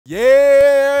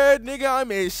Yeah, nigga,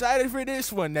 I'm excited for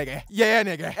this one, nigga. Yeah,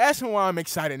 nigga. Ask me why I'm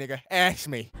excited, nigga. Ask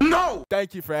me. No!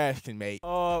 Thank you for asking, mate.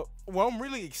 Well, I'm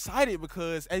really excited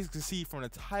because, as you can see from the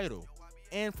title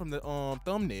and from the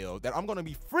thumbnail, that I'm gonna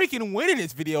be freaking winning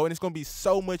this video, and it's gonna be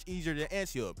so much easier to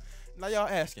answer up. Now y'all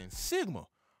asking, Sigma,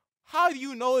 how do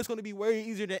you know it's gonna be way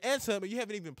easier to answer but you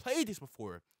haven't even played this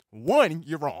before? One,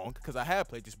 you're wrong, because I have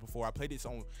played this before. I played this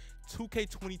on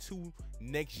 2K22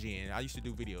 Next Gen. I used to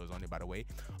do videos on it, by the way.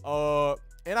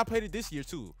 And I played it this year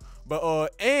too.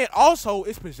 But and also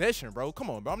it's possession, bro. Come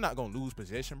on, bro. I'm not gonna lose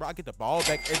possession, bro. I get the ball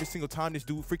back every single time this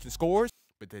dude freaking scores.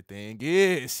 But the thing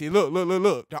is, see, look.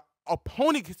 The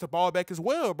opponent gets the ball back as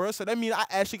well, bro. So that means I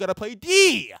actually gotta play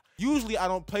D. Usually I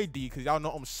don't play D because y'all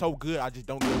know I'm so good. I just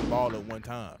don't get the ball at one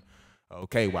time.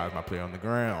 Okay, why is my player on the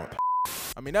ground?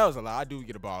 I mean, that was a lot. I do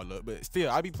get a ball up, but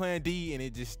still, I be playing D, and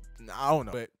it just, I don't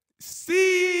know. But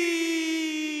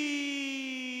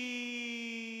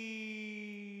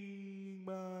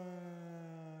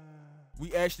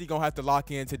we actually gonna have to lock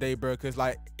in today, bro, because,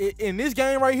 like, in this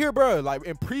game right here, bro, like,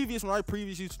 when I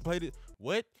previously used to play this,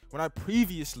 When I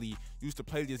previously used to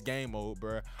play this game mode,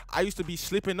 bro, I used to be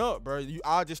slipping up, bro.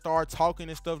 I just start talking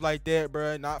and stuff like that,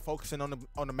 bro, not focusing on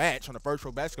the match, on the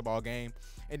virtual basketball game,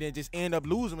 and then just end up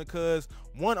losing because,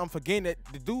 one, I'm forgetting that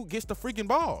the dude gets the freaking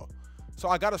ball. So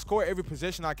I gotta score every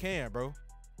possession I can, bro.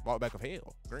 Ball back of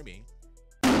hell, green bean.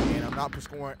 And I'm not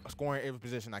scoring every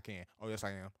possession I can. Oh, yes,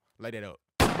 I am. Lay that up.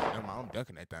 I'm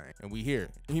dunking that thing. And we here.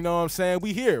 You know what I'm saying?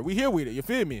 We here with it. You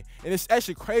feel me? And it's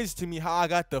actually crazy to me how I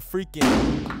got the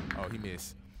freaking... Oh, he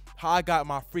missed. How I got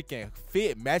my freaking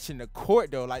fit matching the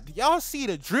court, though. Like, do y'all see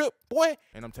the drip, boy?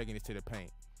 And I'm taking this to the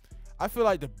paint. I feel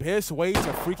like the best way to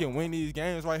freaking win these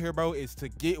games right here, bro, is to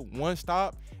get one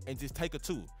stop and just take a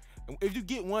two. If you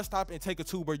get one stop and take a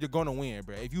two, bro, you're gonna win,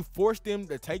 bro. If you force them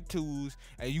to take twos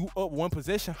and you up one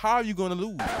possession, how are you gonna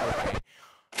lose? Okay.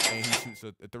 And he shoots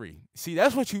a three. See,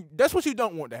 that's what you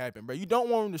don't want to happen, bro. You don't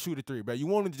want him to shoot a three, bro. You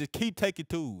want him to just keep taking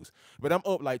twos. But I'm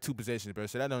up like 2 possessions, bro,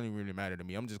 so that don't even really matter to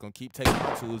me. I'm just gonna keep taking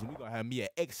my twos, and we're gonna have me an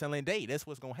excellent day. That's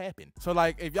what's gonna happen. So,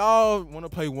 like, if y'all want to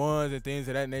play ones and things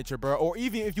of that nature, bro, or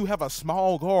even if you have a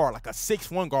small guard, like a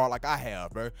 6'1" guard like I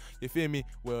have, bro, you feel me?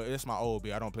 Well, it's my old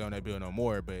build. I don't play on that build no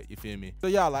more, but you feel me? So,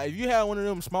 y'all, like, if you have one of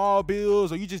them small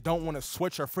builds, or you just don't want to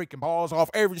switch your freaking balls off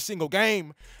every single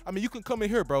game, I mean, you can come in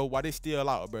here, bro, while they still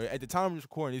out, bro. At the time of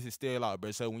recording, this is still out,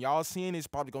 bro. So when y'all seeing this, it's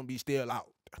probably gonna be still out.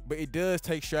 But it does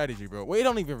take strategy, bro. Well, it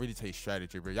don't even really take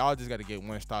strategy, bro. Y'all just gotta get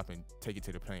one stop and take it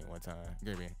to the paint one time.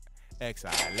 Get me?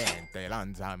 Excelente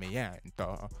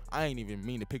lanzamiento. I ain't even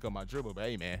mean to pick up my dribble, but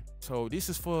hey, man. So this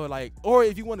is for, like, or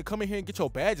if you want to come in here and get your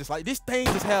badges, like, this thing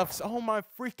just have, oh my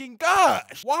freaking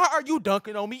gosh, why are you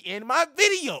dunking on me in my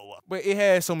video? But it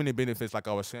has so many benefits, like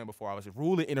I was saying before. I was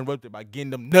rudely interrupted by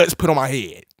getting them nuts put on my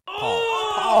head.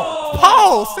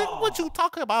 Pause. What you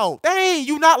talking about? Dang,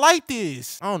 you not like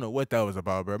this. I don't know what that was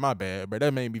about, bro. My bad, bro.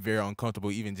 That made me very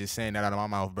uncomfortable even just saying that out of my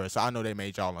mouth, bro. So I know that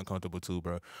made y'all uncomfortable too,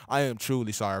 bro. I am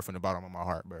truly sorry from the bottom of my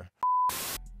heart, bro.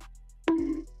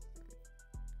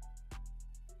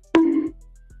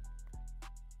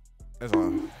 That's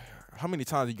all. How many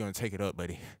times are you gonna take it up,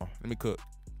 buddy? Let me cook.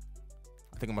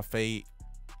 I think I'm gonna fade.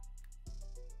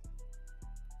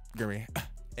 Get me.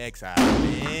 Excellent.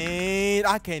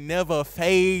 I can never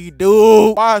fade,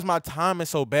 dude. Why is my timing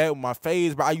so bad with my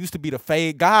fades, bro? I used to be the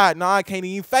fade god. Now I can't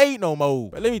even fade no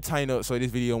more. But let me tighten up so this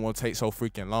video won't take so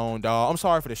freaking long, dog. I'm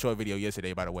sorry for the short video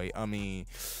yesterday, by the way. I mean,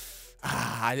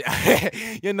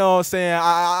 you know what I'm saying?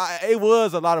 It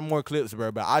was a lot of more clips,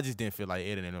 bro, but I just didn't feel like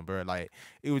editing them, bro. Like,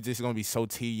 it was just gonna be so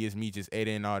tedious, me just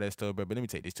editing all that stuff, bro. But let me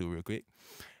take this too real quick.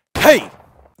 Hey!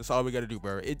 That's all we gotta do,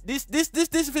 bro. This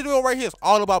video right here is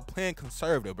all about playing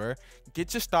conservative, bro.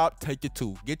 Get your stop, take your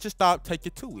two. Get your stop, take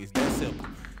your two. It's that simple.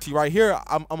 See, right here,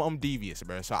 I'm devious,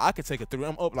 bro. So I can take a three.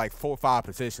 I'm up like 4 or 5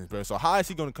 possessions, bro. So how is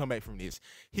he gonna come back from this?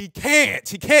 He can't.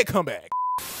 He can't come back.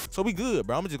 So we good,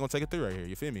 bro. I'm just gonna take a three right here.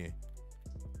 You feel me?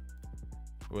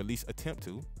 Or at least attempt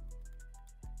to.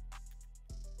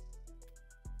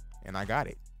 And I got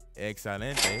it.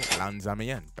 Excelente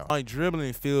lanzamiento. My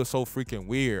dribbling feels so freaking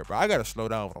weird, bro. I gotta slow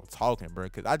down when I'm talking, bro,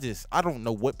 because I don't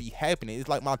know what be happening. It's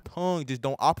like my tongue just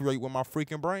don't operate with my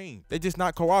freaking brain. They're just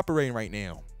not cooperating right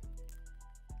now.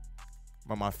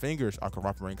 But my fingers are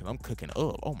cooperating because I'm cooking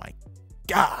up. Oh my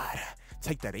God.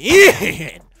 Take that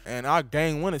in. And our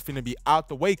game one is finna be out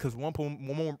the way because one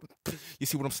more. You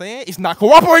see what I'm saying? It's not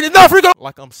cooperating enough.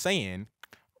 Like I'm saying,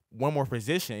 one more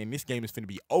position and this game is finna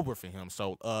be over for him.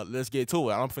 So let's get to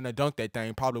it. I'm finna dunk that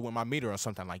thing probably with my meter or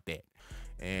something like that.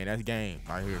 And that's game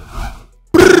right here.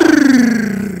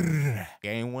 bruh.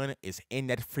 Game 1 is in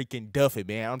that freaking Duffy,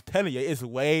 man. I'm telling you, it's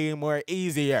way more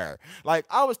easier. Like,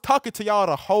 I was talking to y'all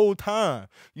the whole time.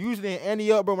 Usually in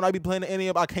Ante Up, bro, when I be playing the Ante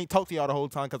Up, I can't talk to y'all the whole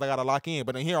time because I got to lock in.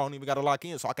 But in here, I don't even got to lock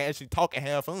in, so I can actually talk and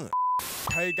have fun.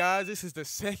 Hey guys, this is the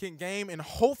second game and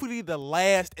hopefully the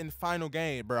last and final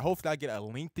game, bro. Hopefully I get a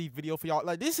lengthy video for y'all.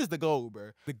 Like, this is the goal,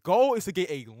 bro. The goal is to get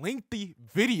a lengthy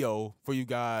video for you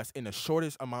guys in the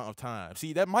shortest amount of time.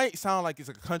 See, that might sound like it's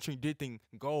a contradicting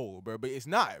goal, bro, but it's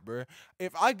not, bro.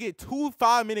 If I get 2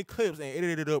 5-minute clips and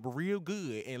edit it up real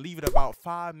good and leave it about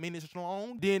 5 minutes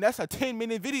long, then that's a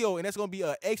 10-minute video, and that's gonna be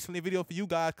an excellent video for you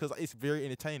guys because it's very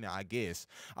entertaining, I guess.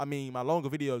 I mean, my longer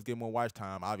videos get more watch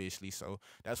time, obviously, so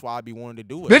that's why I be wanting to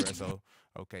do it, bro. So,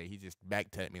 okay, he just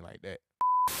back-tapped me like that.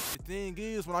 The thing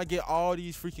is, when I get all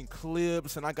these freaking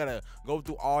clips and I gotta go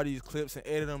through all these clips and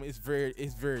edit them, it's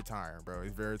very tiring, bro.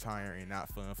 It's very tiring and not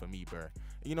fun for me, bro.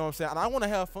 You know what I'm saying? And I want to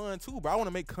have fun too, bro. I want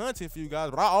to make content for you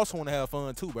guys, but I also want to have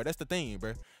fun too, bro. That's the thing,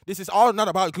 bro. This is all not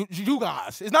about you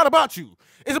guys. It's not about you.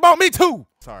 It's about me too.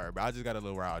 Sorry, bro. I just got a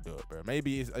little riled up, bro.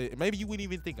 Maybe you wouldn't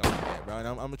even think I'm like that, bro. And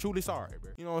I'm truly sorry,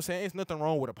 bro. You know what I'm saying? It's nothing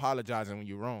wrong with apologizing when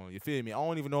you're wrong. You feel me? I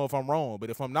don't even know if I'm wrong, but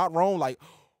if I'm not wrong, like,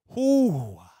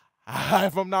 whoo.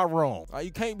 If I'm not wrong, like,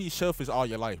 you can't be selfish all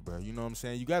your life, bro. You know what I'm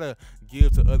saying? You gotta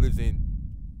give to others, and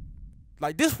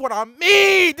like, this what I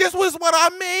mean. This was what I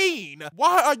mean.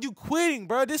 Why are you quitting,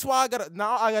 bro? This why I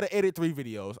gotta edit 3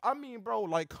 videos. I mean, bro,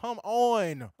 like, come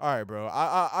on. All right, bro.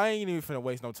 I ain't even finna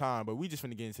waste no time, but we just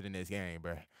finna get into the next game,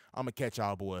 bro. I'm gonna catch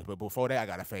y'all boys, but before that, I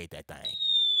gotta fade that thing.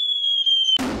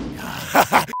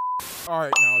 All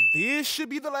right, now this should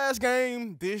be the last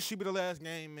game. This should be the last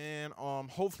game, man.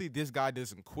 Hopefully this guy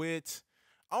doesn't quit.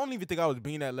 I don't even think I was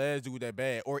being that last dude that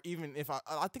bad, or even if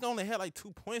I think I only had like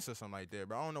 2 points or something like that,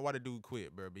 bro. I don't know why the dude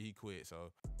quit, bro, but he quit.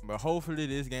 So, but hopefully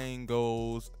this game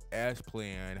goes as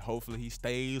planned. Hopefully he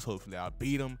stays. Hopefully I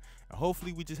beat him. And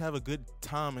hopefully we just have a good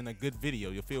time and a good video.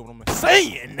 You feel what I'm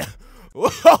saying?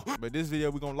 But this video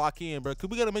we're gonna lock in, bro, cause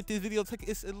we gotta make this video take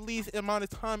its at least amount of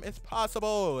time as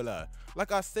possible.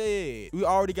 Like I said, we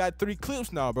already got 3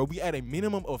 clips now, bro. We at a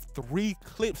minimum of 3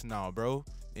 clips now, bro.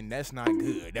 And that's not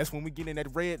good. That's when we get in that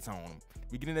red zone.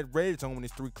 We get in that red zone when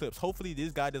it's 3 clips. Hopefully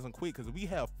this guy doesn't quit, because we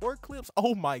have 4 clips.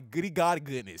 Oh my goody god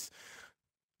goodness.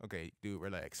 Okay, dude,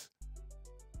 relax.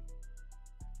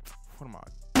 What am I?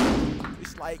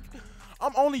 It's like,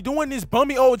 I'm only doing this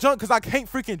bummy old junk because I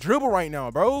can't freaking dribble right now,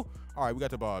 bro. All right, we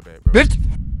got the ball back, bro. Bitch.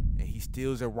 And he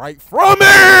steals it right from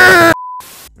me.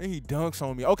 And he dunks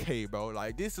on me. Okay, bro,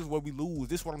 like, this is what we lose.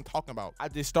 This is what I'm talking about. I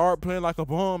just start playing like a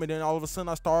bum, and then all of a sudden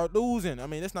I start losing. I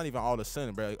mean, that's not even all of a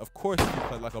sudden, bro. Of course, if you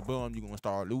play like a bum, you're gonna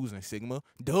start losing, Sigma.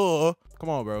 Duh. Come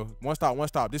on, bro. One stop, one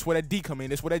stop. This is where that D come in.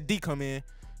 This is where that D come in.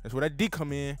 That's where that D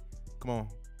come in. Come on.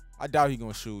 I doubt he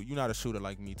gonna shoot. You're not a shooter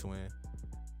like me, twin.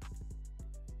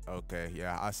 Okay,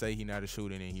 yeah, I say he not a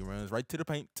shooter, and he runs right to the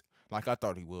paint like I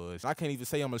thought he was. I can't even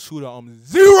say I'm a shooter. I'm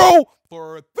 0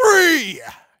 for 3.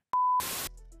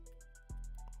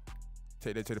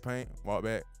 Take that to the paint, walk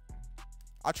back.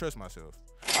 I trust myself.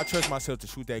 I trust myself to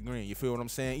shoot that green. You feel what I'm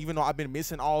saying? Even though I've been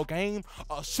missing all game,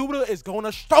 a shooter is going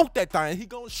to stroke that thing. He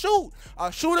going to shoot.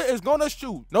 A shooter is going to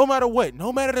shoot. No matter what,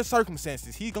 no matter the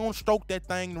circumstances, he going to stroke that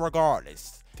thing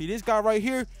regardless. See, this guy right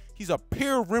here, he's a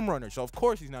pure rim runner, so of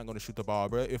course he's not going to shoot the ball,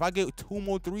 bro. If I get 2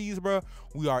 more threes, bro,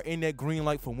 we are in that green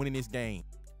light for winning this game.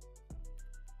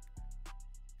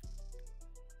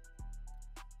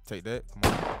 Take that.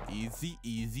 Come on. Easy,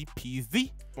 easy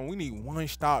peasy. But we need 1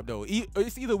 stop, though.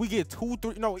 It's either we get 2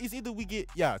 3. No, it's either we get,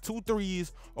 2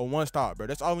 threes or 1 stop, bro.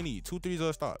 That's all we need. 2 threes or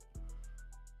a stop.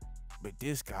 But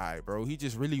this guy, bro, he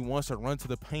just really wants to run to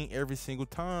the paint every single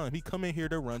time. He come in here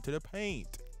to run to the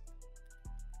paint.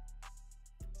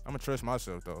 I'm gonna trust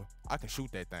myself, though. I can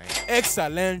shoot that thing.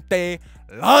 Excelente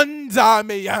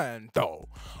lanzamiento.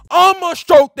 I'ma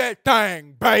stroke that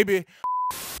thing, baby.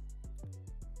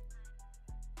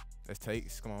 Let's take.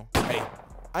 Come on. Hey,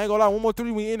 I ain't gonna lie. 1 more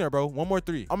 3, we in there, bro. 1 more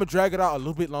 3. I'm gonna drag it out a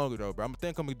little bit longer, though, bro. I'm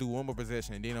gonna do 1 more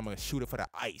possession, and then I'm gonna shoot it for the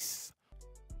ice.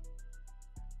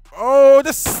 Oh,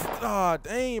 this.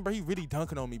 Dang, bro. He really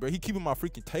dunking on me, bro. He keeping my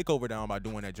freaking takeover down by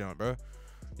doing that jump, bro.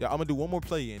 Yeah, I'm gonna do 1 more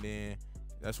play, and then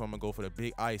that's why I'm gonna go for the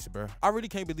big ice, bro. I really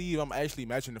can't believe I'm actually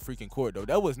matching the freaking court, though.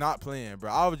 That was not playing,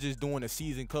 bro. I was just doing the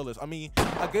season colors. I mean,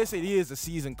 I guess it is the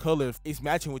season colors. It's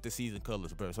matching with the season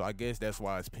colors, bro. So I guess that's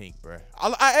why it's pink, bro.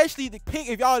 I actually, the pink,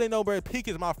 if y'all didn't know, bro, pink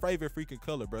is my favorite freaking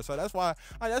color, bro. So that's why,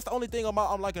 that's the only thing I'm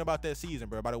liking about that season,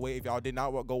 bro. By the way, if y'all did not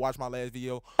go watch my last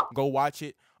video, go watch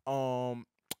it. You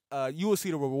will see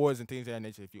the rewards and things of that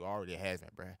nature if you already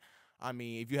haven't, bro. I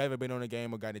mean, if you haven't been on the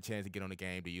game or got a chance to get on the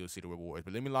game, then you'll see the rewards.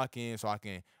 But let me lock in so I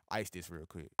can ice this real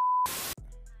quick.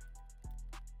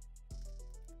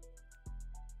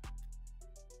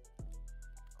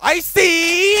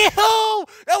 Icy! Oh,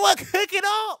 that was cooking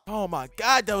up. Oh my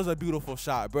God, that was a beautiful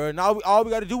shot, bro. Now all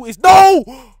we gotta do is no.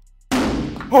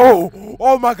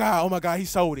 Oh my God, he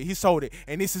sold it,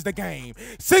 and this is the game.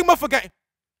 Sigma for game.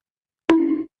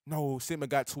 No, Sigma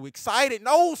got too excited.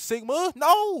 No, Sigma,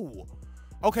 no.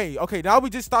 Okay, now we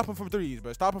just stop him from threes,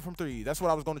 bro. Stop him from threes. That's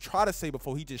what I was gonna try to say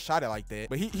before he just shot it like that.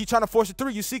 But he trying to force a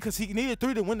three, you see, because he needed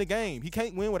three to win the game. He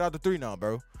can't win without the three now,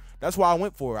 bro. That's why I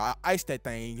went for it. I iced that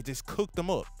thing and just cooked them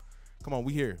up. Come on,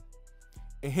 we here.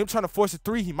 And him trying to force a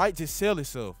three, he might just sell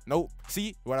himself. Nope.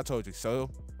 See what I told you. So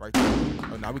right there.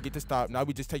 Oh, now we get to stop. Now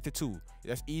we just take the two.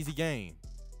 That's easy game.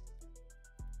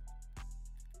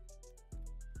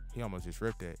 He almost just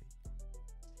ripped that.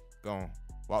 Go on.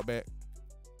 Walk back.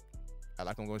 I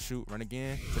like I'm gonna shoot. Run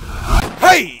again.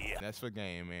 Hey! That's for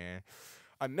game, man.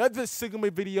 Another Sigma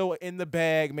video in the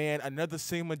bag, man. Another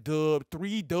Sigma dub.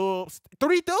 3 dubs.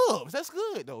 3 dubs. That's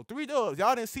good, though. 3 dubs.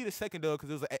 Y'all didn't see the second dub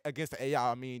because it was against the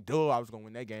AI. I mean, duh, I was going to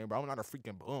win that game, bro. I'm not a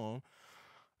freaking bum.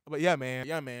 But yeah,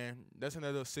 man. That's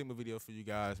another Sigma video for you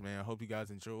guys, man. I hope you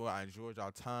guys enjoy. I enjoyed y'all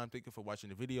time. Thank you for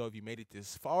watching the video. If you made it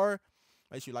this far,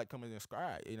 make sure you like, comment, and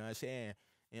subscribe. You know what I'm saying?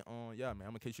 And yeah, man,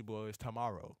 I'm going to catch you boys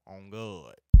tomorrow on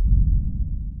God.